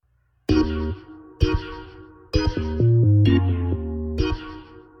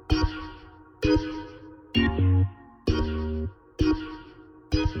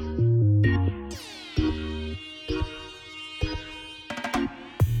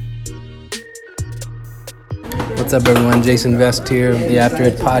What's up, everyone? Jason Vest here, the After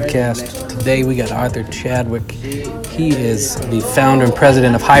Ed Podcast. Today we got Arthur Chadwick. He is the founder and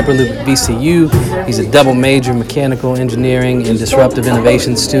president of Hyperloop at VCU. He's a double major mechanical engineering and disruptive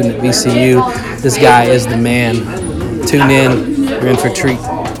innovation student at VCU. This guy is the man. Tune in. You're in for a treat.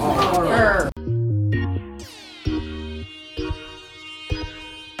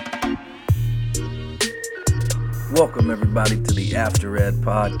 Welcome, everybody, to the After Ed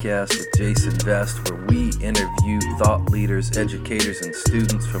Podcast with Jason Vest, where we interview thought leaders, educators, and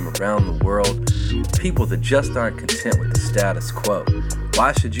students from around the world, people that just aren't content with the status quo.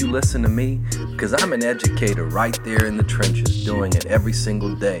 Why should you listen to me? Because I'm an educator right there in the trenches, doing it every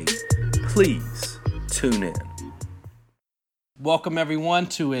single day. Please tune in. Welcome, everyone,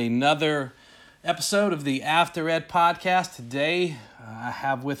 to another episode of the After Ed Podcast. Today, I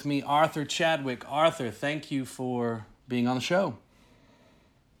have with me Arthur Chadwick. Arthur, thank you for being on the show.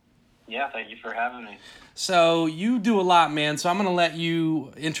 Yeah, thank you for having me. So you do a lot, man, so I'm going to let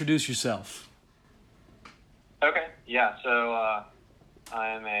you introduce yourself. Okay, yeah, so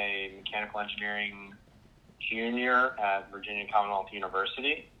I'm a mechanical engineering junior at Virginia Commonwealth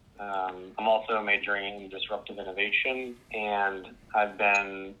University. I'm also majoring in disruptive innovation, and I've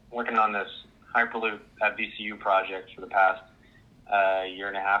been working on this Hyperloop at VCU project for the past year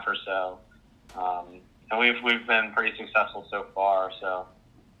and a half or so, and we've been pretty successful so far. So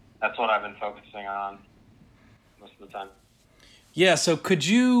that's what I've been focusing on most of the time. Yeah. So could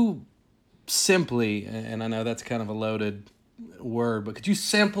you simply, and I know that's kind of a loaded word, but could you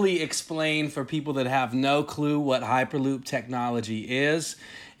simply explain for people that have no clue what Hyperloop technology is,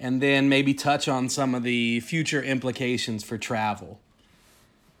 and then maybe touch on some of the future implications for travel?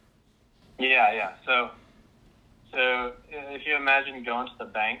 Yeah. So if you imagine going to the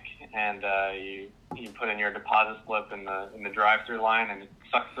bank and you put in your deposit slip in the drive-through line and it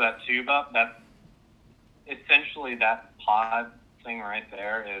sucks that tube up, that's essentially that pod thing right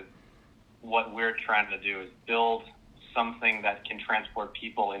there is what we're trying to do, is build something that can transport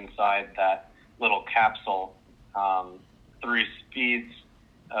people inside that little capsule through speeds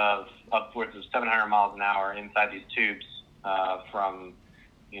of upwards of 700 miles an hour inside these tubes from,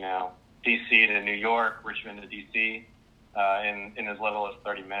 DC to New York, Richmond to DC, in as little as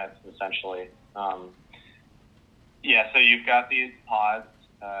 30 minutes, essentially. So you've got these pods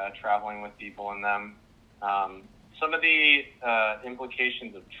traveling with people in them. Some of the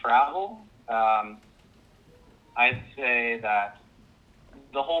implications of travel, I'd say that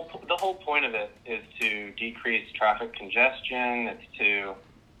the whole point of it is to decrease traffic congestion. It's to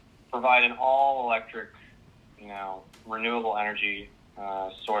provide an all-electric, renewable energy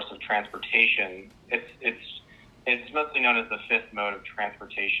source of transportation. It's mostly known as the fifth mode of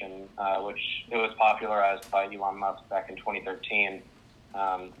transportation, which it was popularized by Elon Musk back in 2013.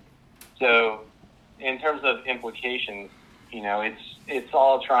 So in terms of implications, it's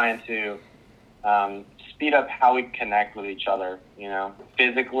all trying to speed up how we connect with each other,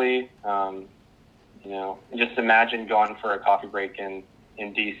 physically. Just imagine going for a coffee break in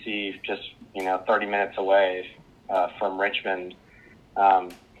DC, just 30 minutes away from Richmond.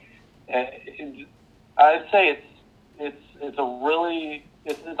 I'd say it's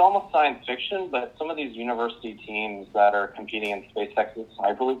almost science fiction, but some of these university teams that are competing in SpaceX's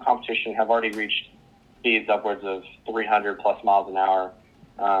Hyperloop competition have already reached speeds upwards of 300 plus miles an hour,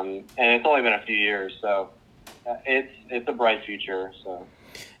 and it's only been a few years, so it's a bright future. So.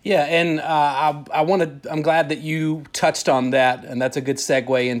 Yeah, and I'm glad that you touched on that, and that's a good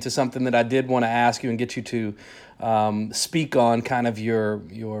segue into something that I did want to ask you and get you to speak on, kind of your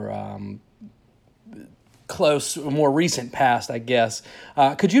close, more recent past, I guess.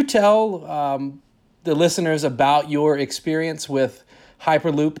 Could you tell the listeners about your experience with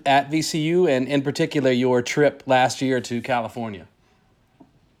Hyperloop at VCU, and in particular your trip last year to California?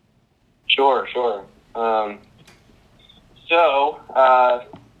 Sure. So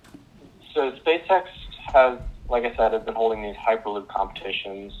SpaceX has, like I said, have been holding these Hyperloop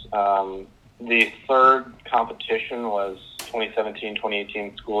competitions. The third competition was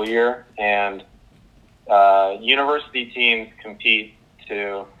 2017-2018 school year, and university teams compete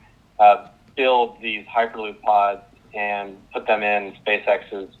to build these Hyperloop pods and put them in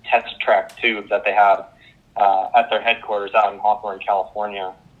SpaceX's test track tube that they have at their headquarters out in Hawthorne,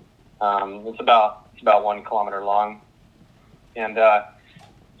 California. It's about 1 kilometer long, and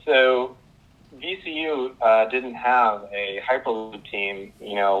so VCU didn't have a Hyperloop team,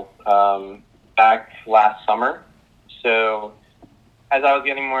 back last summer. So as I was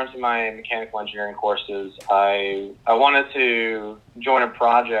getting more into my mechanical engineering courses, I wanted to join a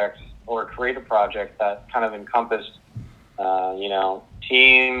project or create a project that kind of encompassed,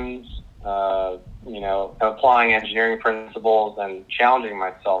 teams, applying engineering principles and challenging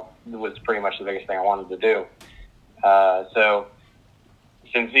myself was pretty much the biggest thing I wanted to do. So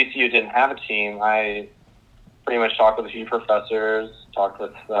since VCU didn't have a team, I pretty much talked with a few professors, talked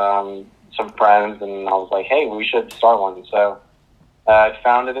with some friends, and I was like, hey, we should start one. So I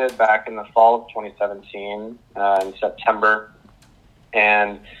founded it back in the fall of 2017, in September,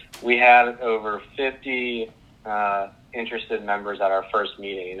 and we had over 50 interested members at our first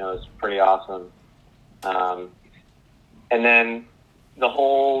meeting. It was pretty awesome. And then the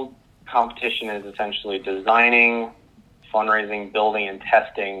whole competition is essentially designing, fundraising, building, and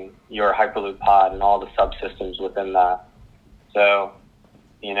testing your Hyperloop pod and all the subsystems within that. So,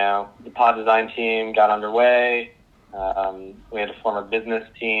 the pod design team got underway. We had to form a business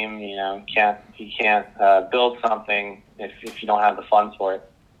team. You can't build something if you don't have the funds for it.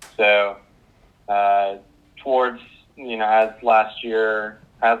 So, towards, as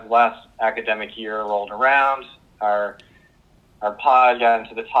last academic year rolled around, our pod got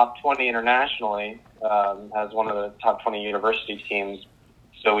into the top 20 internationally, as one of the top 20 university teams.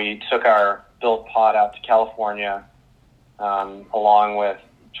 So we took our built pod out to California, along with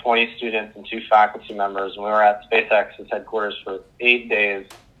 20 students and 2 faculty members. And we were at SpaceX's headquarters for 8 days,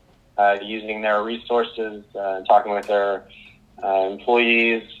 using their resources, talking with their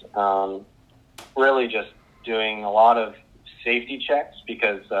employees, really just doing a lot of safety checks,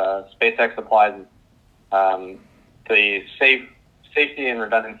 because SpaceX applies the safety and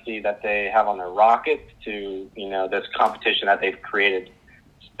redundancy that they have on their rockets to this competition that they've created.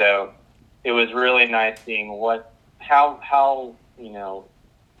 So it was really nice seeing how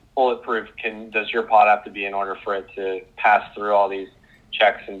bulletproof does your pod have to be in order for it to pass through all these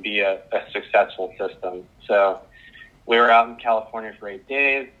checks and be a successful system. So we were out in California for 8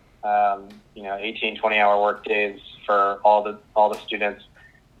 days, 18, 20-hour work days for all the students.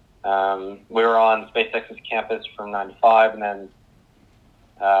 We were on SpaceX's campus from 9 to 5, and then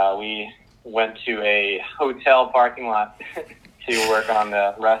we went to a hotel parking lot to work on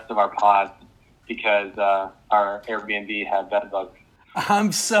the rest of our pods, because our Airbnb had bed bugs.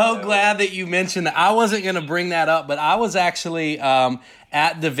 I'm so glad that you mentioned that. I wasn't going to bring that up, but I was actually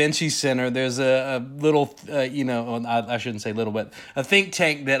at Da Vinci Center. There's a little, I shouldn't say little, but a think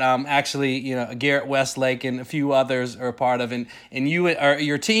tank that actually, Garrett Westlake and a few others are a part of. And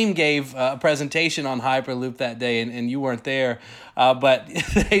your team gave a presentation on Hyperloop that day, and you weren't there. But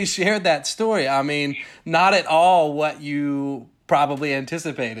they shared that story. I mean, not at all what you probably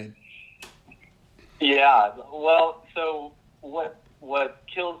anticipated. Yeah. Well, so what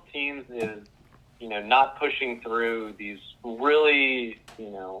kills teams is, not pushing through these really,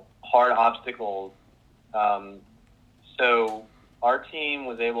 hard obstacles. So our team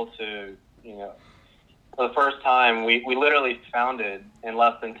was able to, for the first time, we literally founded in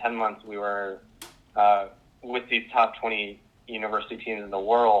less than 10 months. We were with these top 20 university teams in the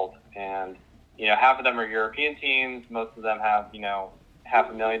world, and half of them are European teams. Most of them have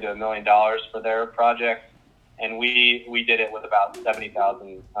 $500,000 to $1 million for their projects. And we did it with about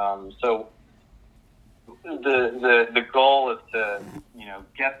 70,000. So the goal is to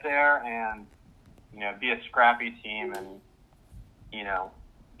get there and be a scrappy team, and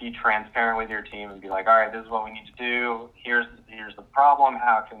be transparent with your team and be like, all right, this is what we need to do. Here's the problem.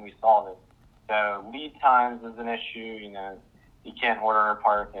 How can we solve it? So lead times is an issue. You can't order a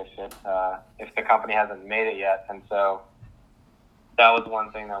part if the company hasn't made it yet, and so that was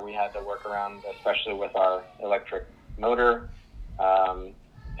one thing that we had to work around, especially with our electric motor. And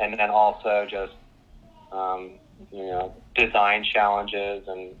then also just, design challenges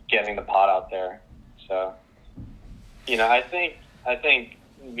and getting the pod out there. So, I think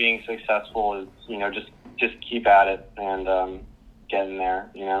being successful is, just keep at it and get in there,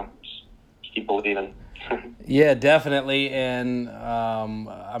 just keep believing. Yeah, definitely. And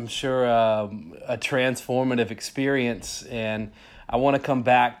I'm sure a transformative experience. And I want to come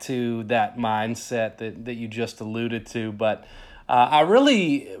back to that mindset that you just alluded to, but I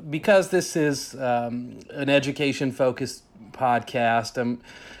really, because this is an education-focused podcast,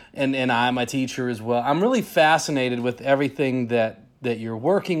 and I'm a teacher as well, I'm really fascinated with everything that you're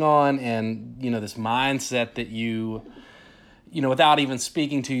working on, and this mindset that you without even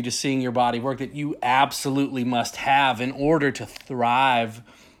speaking to you, just seeing your body work, that you absolutely must have in order to thrive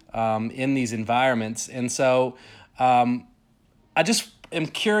in these environments. And so I just am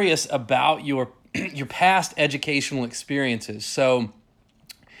curious about your past educational experiences. So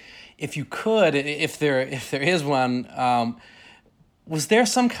if you could, if there is one, was there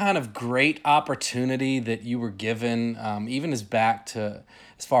some kind of great opportunity that you were given, even as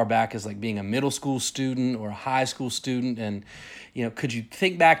far back as like being a middle school student or a high school student? And, could you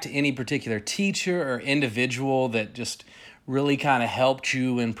think back to any particular teacher or individual that just really kind of helped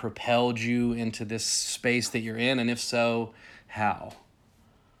you and propelled you into this space that you're in? And if so, how?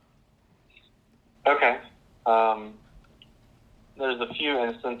 Okay. There's a few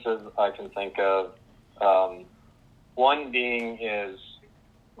instances I can think of. One being is,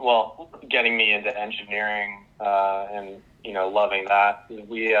 getting me into engineering and, loving that.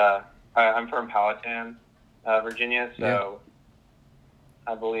 I'm from Powhatan, Virginia, so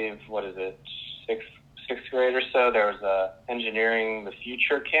I believe, sixth grade or so, there was a Engineering the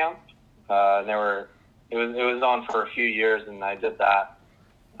Future camp. It was on for a few years, and I did that.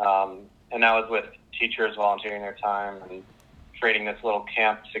 And that was with teachers volunteering their time and creating this little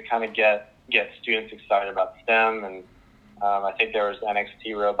camp to kind of get students excited about STEM. And I think there was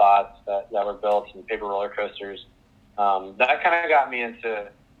NXT robots that were built and paper roller coasters. That kind of got me into,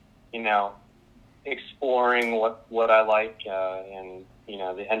 exploring what I like and,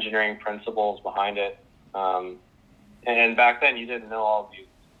 the engineering principles behind it. And back then you didn't know all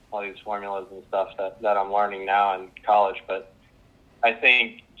these formulas and stuff that I'm learning now in college. But I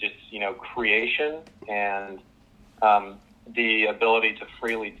think just, creation and the ability to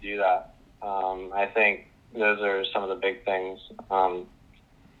freely do that. I think those are some of the big things.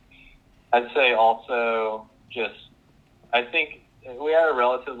 I'd say also I think we had a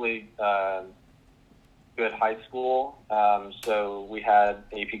relatively good high school. So we had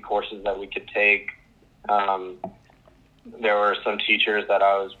AP courses that we could take. There were some teachers that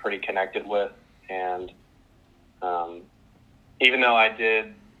I was pretty connected with. And even though I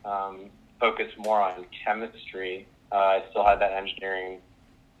did focus more on chemistry, I still had that engineering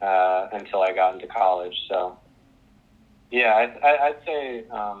until I got into college. So, yeah, I'd say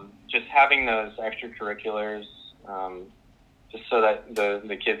just having those extracurriculars, just so that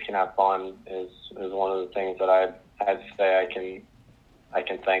the kids can have fun, is one of the things that I'd say I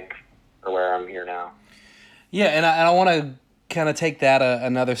can thank for where I'm here now. Yeah, and I want to kind of take that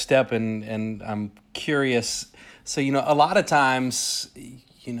another step, and I'm curious. So, a lot of times,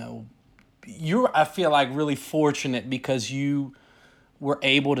 you're, I feel like, really fortunate because you were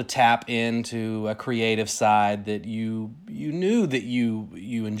able to tap into a creative side that you knew that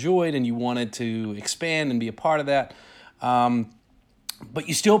you enjoyed and you wanted to expand and be a part of that. But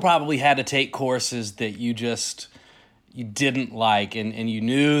you still probably had to take courses that you didn't like, and you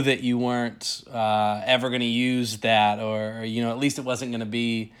knew that you weren't ever going to use that, or at least it wasn't going to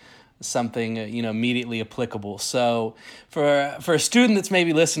be something immediately applicable. So for a student that's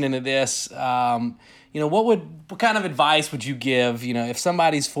maybe listening to this, what kind of advice would you give, if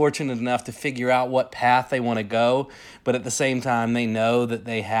somebody's fortunate enough to figure out what path they want to go, but at the same time they know that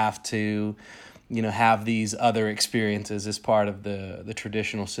they have to have these other experiences as part of the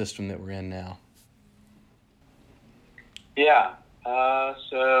traditional system that we're in now? Yeah.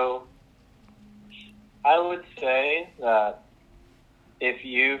 So I would say that if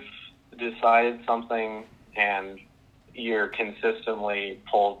you've decided something and you're consistently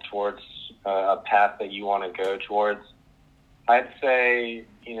pulled towards a path that you want to go towards, I'd say,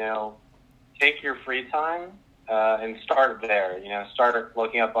 take your free time and start there. Start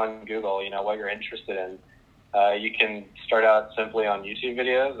looking up on Google, what you're interested in. You can start out simply on YouTube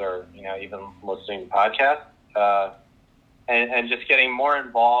videos or, even listening to podcasts. And just getting more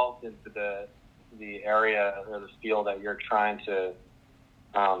involved into the area or the field that you're trying to,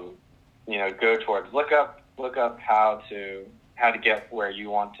 go towards. Look up how to get where you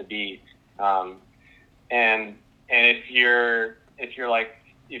want to be. And if you're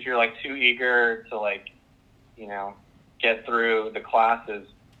too eager to get through the classes,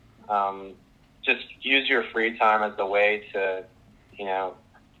 just use your free time as a way to,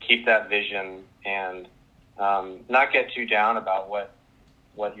 keep that vision and not get too down about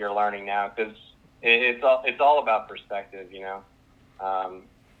what you're learning now, because it's all about perspective.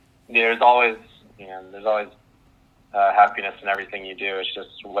 There's always happiness in everything you do. It's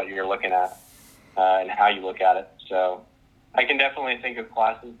just what you're looking at and how you look at it. So I can definitely think of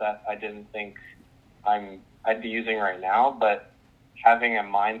classes that I didn't think I'd be using right now, but having a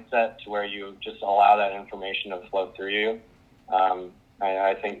mindset to where you just allow that information to flow through you,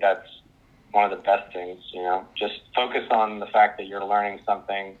 I think that's one of the best things. Just focus on the fact that you're learning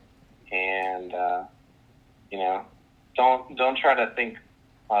something, and don't try to think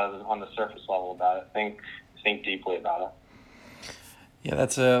on the surface level about it. Think deeply about it. Yeah,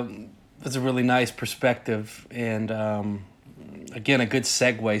 that's a really nice perspective, and again, a good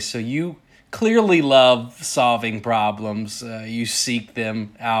segue. So you clearly love solving problems. You seek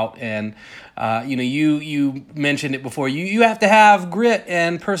them out, and you mentioned it before. You have to have grit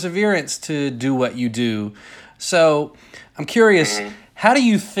and perseverance to do what you do. So I'm curious, how do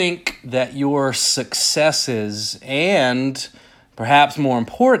you think that your successes and perhaps more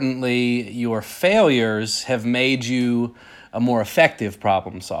importantly, your failures have made you a more effective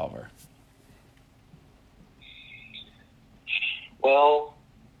problem solver? Well,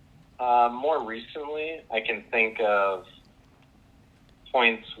 more recently, I can think of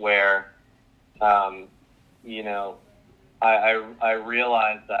points where, I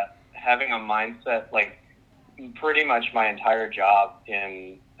realized that having a mindset, like pretty much my entire job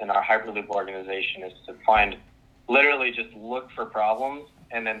in our Hyperloop organization is to literally just look for problems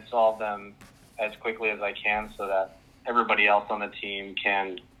and then solve them as quickly as I can so that everybody else on the team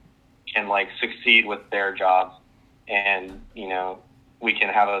can like succeed with their jobs, and we can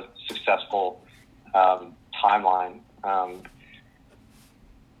have a successful timeline.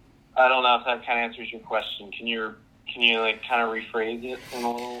 I don't know if that kind of answers your question. Can you like kind of rephrase it in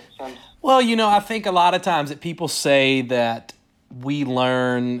a little sense? Well, I think a lot of times that people say that we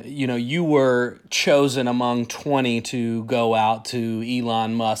learn, you were chosen among 20 to go out to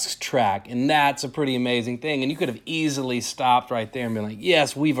Elon Musk's track. And that's a pretty amazing thing. And you could have easily stopped right there and been like,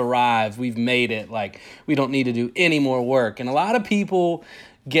 yes, we've arrived. We've made it. Like, we don't need to do any more work. And a lot of people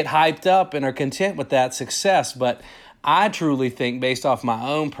get hyped up and are content with that success. But I truly think, based off my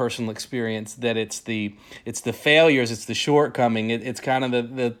own personal experience, that it's the failures, it's the shortcoming, it's kind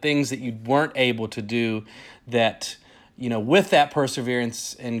of the things that you weren't able to do that, with that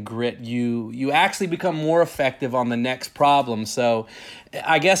perseverance and grit, you actually become more effective on the next problem. So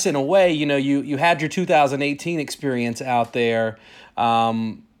I guess in a way, you had your 2018 experience out there.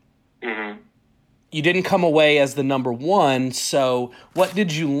 You didn't come away as the number one. So what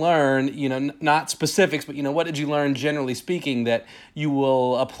did you learn, not specifics, but, what did you learn generally speaking that you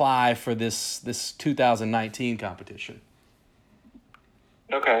will apply for this 2019 competition?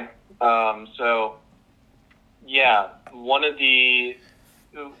 Okay. So yeah, one of the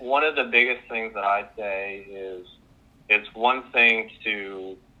biggest things that I say is it's one thing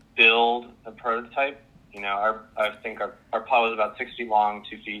to build a prototype. I think our pod was about 6 feet long,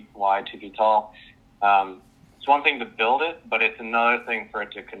 2 feet wide, 2 feet tall. It's one thing to build it, but it's another thing for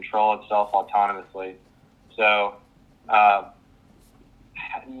it to control itself autonomously. So,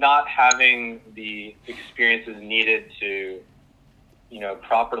 not having the experiences needed to,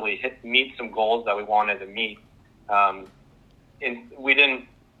 properly meet some goals that we wanted to meet. We didn't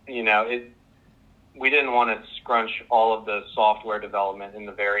want to scrunch all of the software development in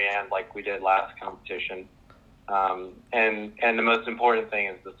the very end like we did last competition. And the most important thing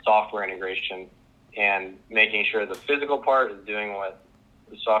is the software integration and making sure the physical part is doing what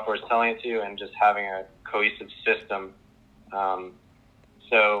the software is telling it to, and just having a cohesive system.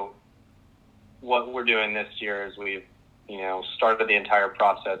 So what we're doing this year is we've, started the entire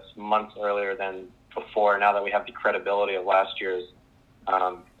process months earlier than before, now that we have the credibility of last year's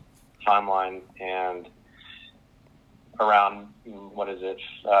timeline. And around,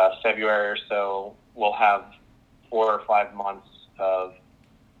 February or so, we'll have 4 or 5 months of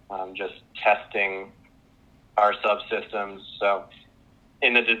just testing our subsystems. So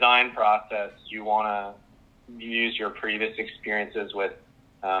in the design process, you want to use your previous experiences with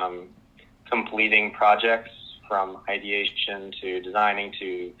completing projects, from ideation to designing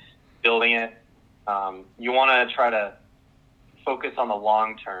to building it. You want to try to focus on the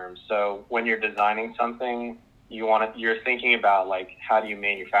long term. So when you're designing something, you're thinking about like, how do you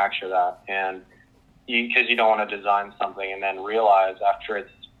manufacture that? And because you don't want to design something and then realize after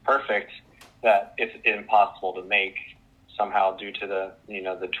it's perfect that it's impossible to make somehow due to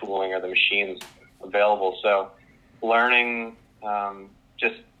the tooling or the machines available. So learning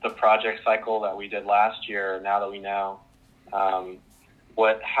just the project cycle that we did last year, now that we know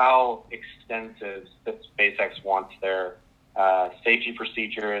how extensive SpaceX wants their safety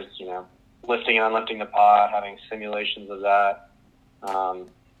procedures, lifting and unlifting the pod, having simulations of that.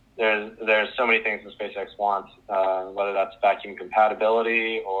 There's so many things that SpaceX wants, whether that's vacuum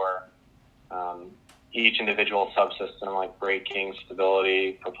compatibility or each individual subsystem like braking,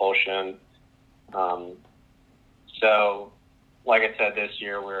 stability, propulsion. So, like I said, this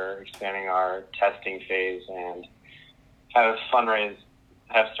year we're expanding our testing phase and have started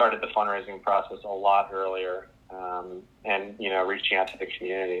the fundraising process a lot earlier, and reaching out to the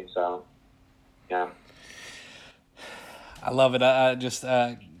community. So, yeah. I love it. I just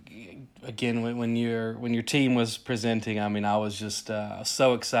again, when your team was presenting, I was just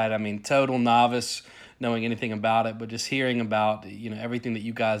so excited. Total novice knowing anything about it, but just hearing about, everything that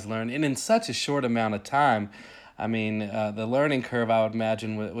you guys learned, and in such a short amount of time. I mean, the learning curve, I would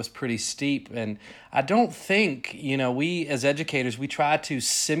imagine, was pretty steep. And I don't think, we as educators, we try to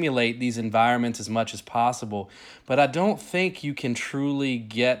simulate these environments as much as possible. But I don't think you can truly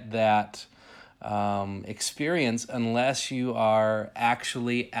get that experience unless you are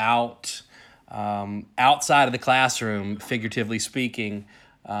actually outside of the classroom, figuratively speaking,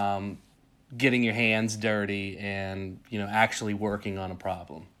 getting your hands dirty and, actually working on a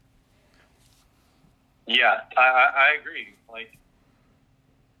problem. Yeah, I agree. Like,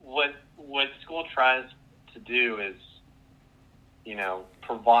 what school tries to do is,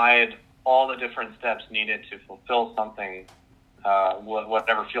 provide all the different steps needed to fulfill something,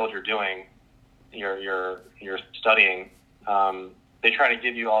 whatever field you're doing, you're studying. They try to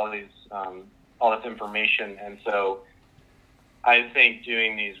give you all this information, and so I think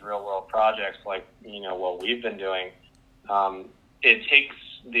doing these real world projects, like what we've been doing, it takes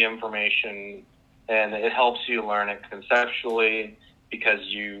the information and it helps you learn it conceptually, because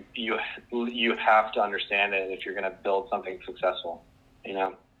you have to understand it if you're going to build something successful.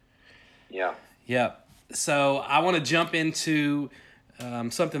 Yeah. Yeah. So I want to jump into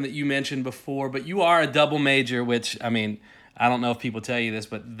something that you mentioned before, but you are a double major, which, I mean, I don't know if people tell you this,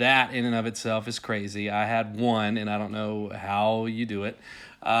 but that in and of itself is crazy. I had one, and I don't know how you do it.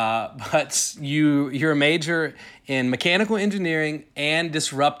 But you're a major in mechanical engineering and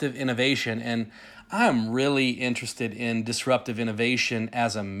disruptive innovation, and I'm really interested in disruptive innovation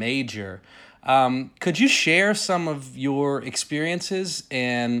as a major. Could you share some of your experiences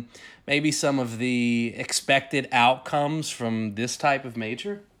and maybe some of the expected outcomes from this type of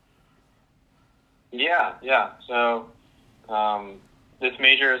major? Yeah. So this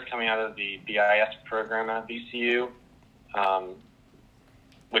major is coming out of the BIS program at VCU,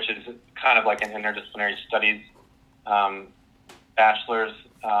 which is kind of like an interdisciplinary studies bachelor's.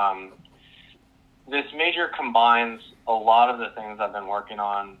 This major combines a lot of the things I've been working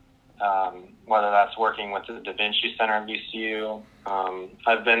on, whether that's working with the Da Vinci Center at VCU.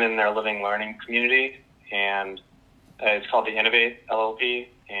 I've been in their living learning community, and it's called the Innovate LLP,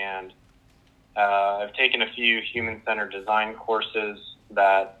 and I've taken a few human-centered design courses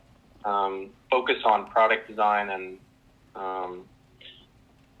that focus on product design, and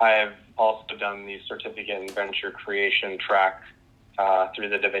I have also done the certificate in venture creation track through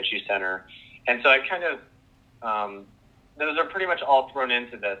the Da Vinci Center. And so I kind of, those are pretty much all thrown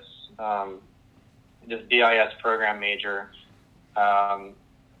into this BIS program major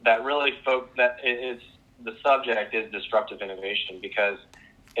that really the subject is disruptive innovation, because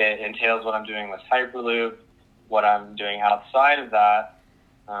it entails what I'm doing with Hyperloop, what I'm doing outside of that.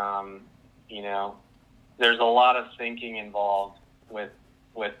 There's a lot of thinking involved with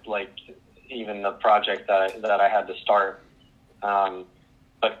like even the project that I had to start.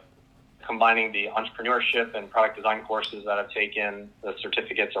 But combining the entrepreneurship and product design courses that I've taken, the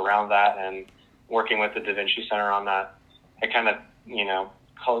certificates around that, and working with the Da Vinci Center on that, I kind of,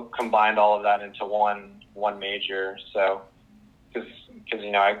 combined all of that into one major. So, because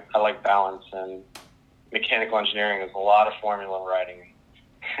I like balance, and mechanical engineering is a lot of formula writing,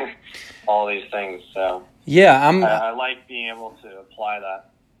 all these things. So yeah, I like being able to apply that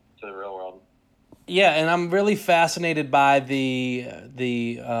to the real world. Yeah, and I'm really fascinated by the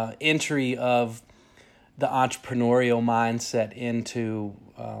entry of the entrepreneurial mindset into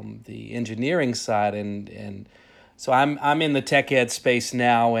the engineering side, and so I'm in the tech ed space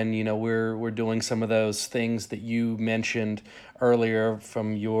now, and we're doing some of those things that you mentioned earlier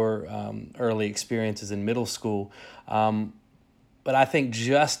from your early experiences in middle school. But I think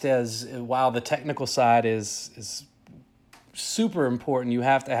just as while the technical side is super important, you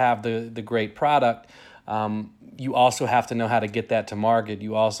have to have the great product. You also have to know how to get that to market.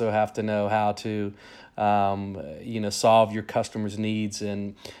 You also have to know how to solve your customers' needs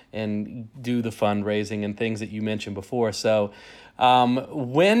and do the fundraising and things that you mentioned before. So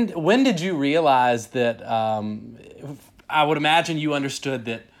when did you realize that, I would imagine you understood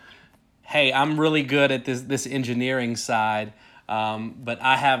that, hey, I'm really good at this engineering side, but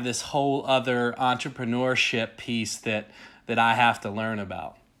I have this whole other entrepreneurship piece that I have to learn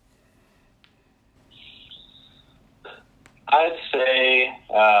about? I'd say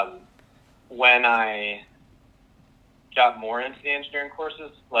when I got more into the engineering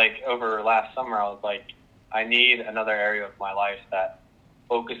courses, like over last summer, I was like, I need another area of my life that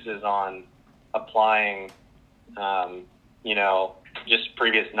focuses on applying, just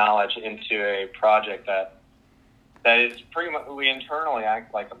previous knowledge into a project that is pretty much, we internally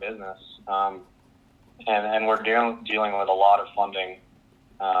act like a business. And we're dealing with a lot of funding,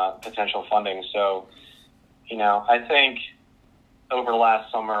 potential funding. So I think over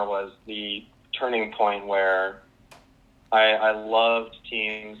last summer was the turning point where I loved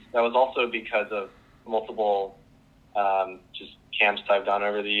teams. That was also because of multiple just camps I've done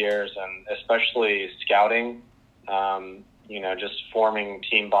over the years, and especially scouting. Just forming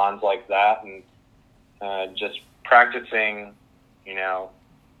team bonds like that, and just practicing.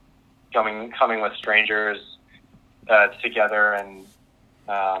 Coming with strangers together, and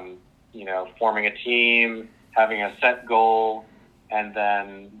forming a team, having a set goal, and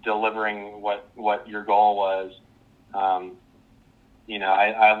then delivering what your goal was. I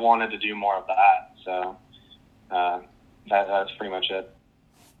wanted to do more of that, so that's pretty much it.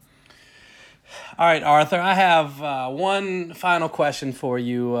 All right, Arthur, I have one final question for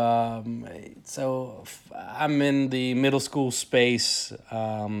you. So I'm in the middle school space,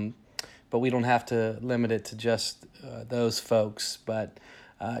 but we don't have to limit it to just those folks. But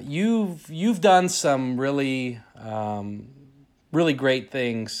you've done some really really great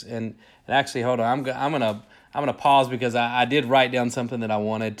things, and actually, hold on, I'm gonna pause because I did write down something that I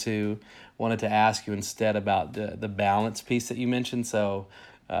wanted to ask you instead about the balance piece that you mentioned. So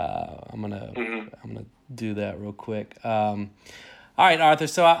I'm gonna do that real quick. All right, Arthur.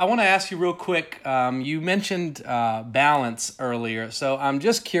 So I want to ask you real quick. You mentioned balance earlier, so I'm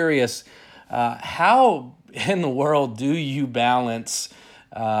just curious. How in the world do you balance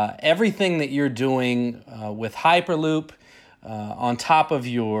everything that you're doing with Hyperloop on top of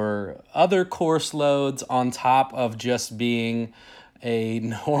your other course loads, on top of just being a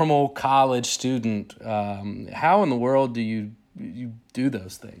normal college student? How in the world do you do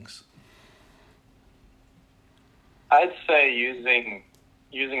those things? I'd say using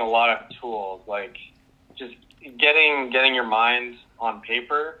a lot of tools, like just getting your mind on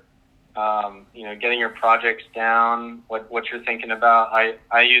paper. Getting your projects down, what you're thinking about.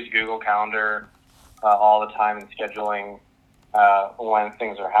 I use Google Calendar all the time in scheduling when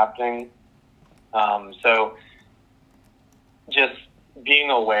things are happening. So just being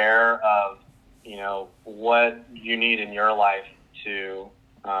aware of, what you need in your life to,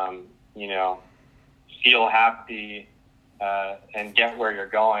 feel happy and get where you're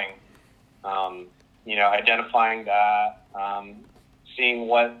going. Identifying that, seeing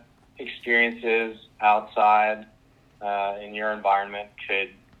what experiences outside in your environment could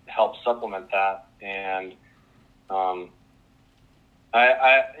help supplement that, and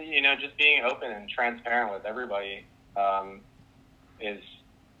just being open and transparent with everybody is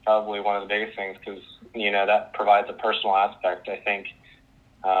probably one of the biggest things, because that provides a personal aspect. I think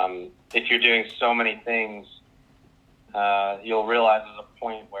if you're doing so many things, you'll realize there's a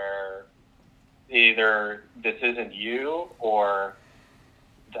point where either this isn't you, or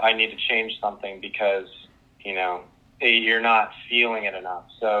I need to change something because, you're not feeling it enough.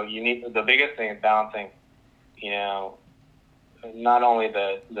 So the biggest thing is balancing, not only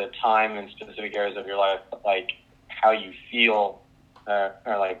the time in specific areas of your life, but like how you feel, or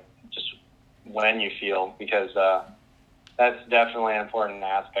like just when you feel, because that's definitely an important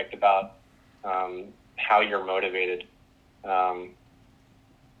aspect about how you're motivated. I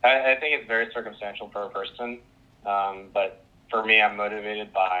think it's very circumstantial per person, but for me, I'm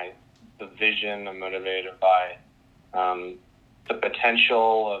motivated by the vision. I'm motivated by the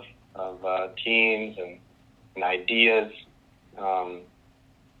potential of teams and ideas, and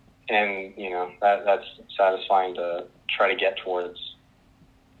that's satisfying to try to get towards.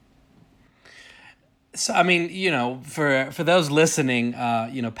 So I mean, for those listening,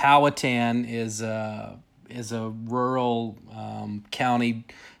 Powhatan is a rural county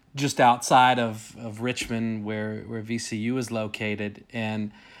just outside of Richmond, where VCU is located,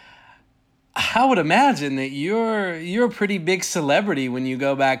 and I would imagine that you're a pretty big celebrity when you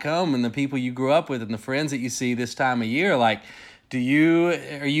go back home, and the people you grew up with and the friends that you see this time of year. Like, are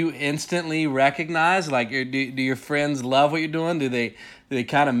you instantly recognized? Like, do your friends love what you're doing? Do they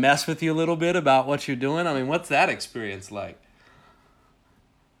kind of mess with you a little bit about what you're doing? I mean, what's that experience like?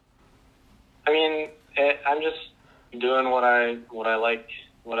 I mean, I'm just doing what I like,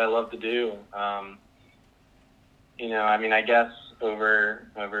 what I love to do. I guess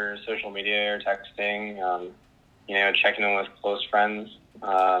over social media or texting, checking in with close friends.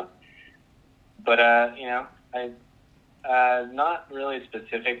 But not really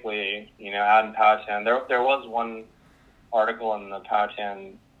specifically, out in Powhatan. There was one article in the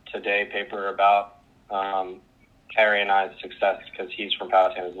Powhatan Today paper about Harry and I's success, because he's from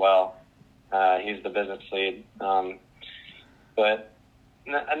Powhatan as well. He's the business lead. But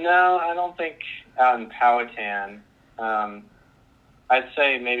no, I don't think out in Powhatan. I'd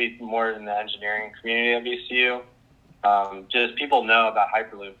say maybe more in the engineering community at VCU. Just people know about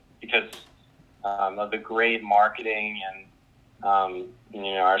Hyperloop because of the great marketing and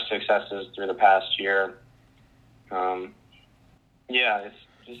our successes through the past year. It's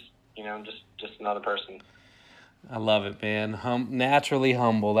just another person. I love it, man. Naturally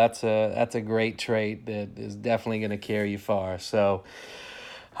humble. That's a great trait that is definitely going to carry you far. So,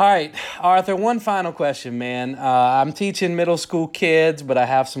 all right, Arthur, one final question, man. I'm teaching middle school kids, but I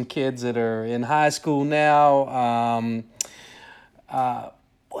have some kids that are in high school now.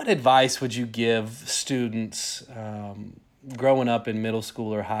 What advice would you give students growing up in middle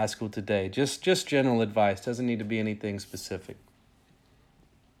school or high school today? Just general advice. Doesn't need to be anything specific.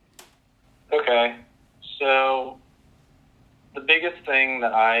 Okay. So the biggest thing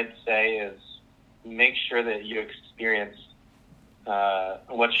that I'd say is make sure that you experience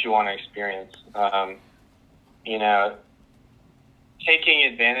what you want to experience. Taking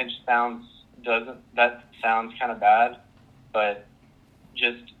advantage sounds kind of bad, but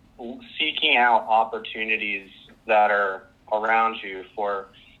just seeking out opportunities that are around you for,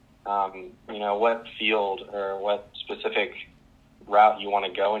 what field or what specific route you want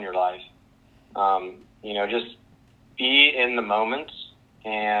to go in your life. Just be in the moment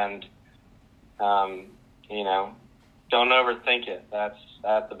and, don't overthink it. That's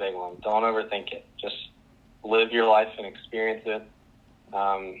the big one. Don't overthink it. Just live your life and experience it.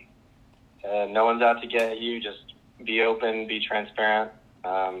 No one's out to get you. Just be open, be transparent.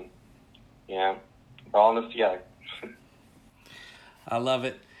 We're all in this together. I love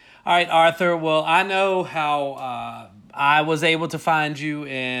it. All right, Arthur. Well, I know how I was able to find you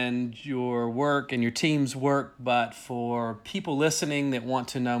and your work and your team's work, but for people listening that want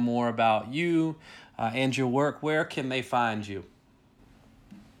to know more about you and your work, where can they find you?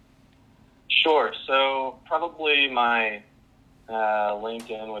 Sure. So probably my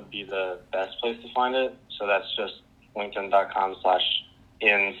LinkedIn would be the best place to find it. So that's just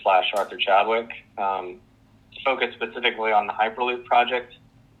linkedin.com/in/Arthur Chadwick. Focus specifically on the Hyperloop project,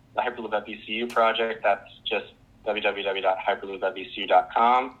 the Hyperloop at VCU project. That's just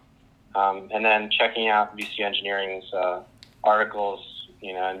www.hyperloop@vcu.com. And then checking out VCU Engineering's articles,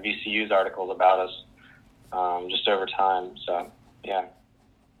 and VCU's articles about us just over time. So, yeah.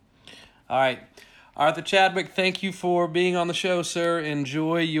 All right. Arthur Chadwick, thank you for being on the show, sir.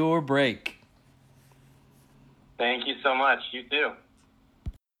 Enjoy your break. Thank you so much. You too.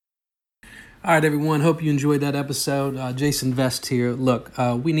 All right, everyone. Hope you enjoyed that episode. Jason Vest here. Look,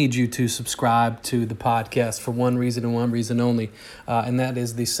 we need you to subscribe to the podcast for one reason and one reason only, and that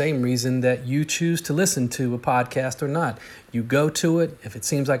is the same reason that you choose to listen to a podcast or not. You go to it. If it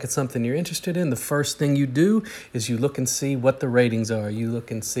seems like it's something you're interested in, the first thing you do is you look and see what the ratings are. You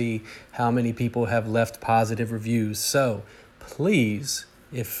look and see how many people have left positive reviews. So please,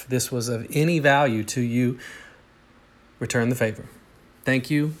 if this was of any value to you, return the favor.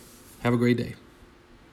 Thank you. Have a great day.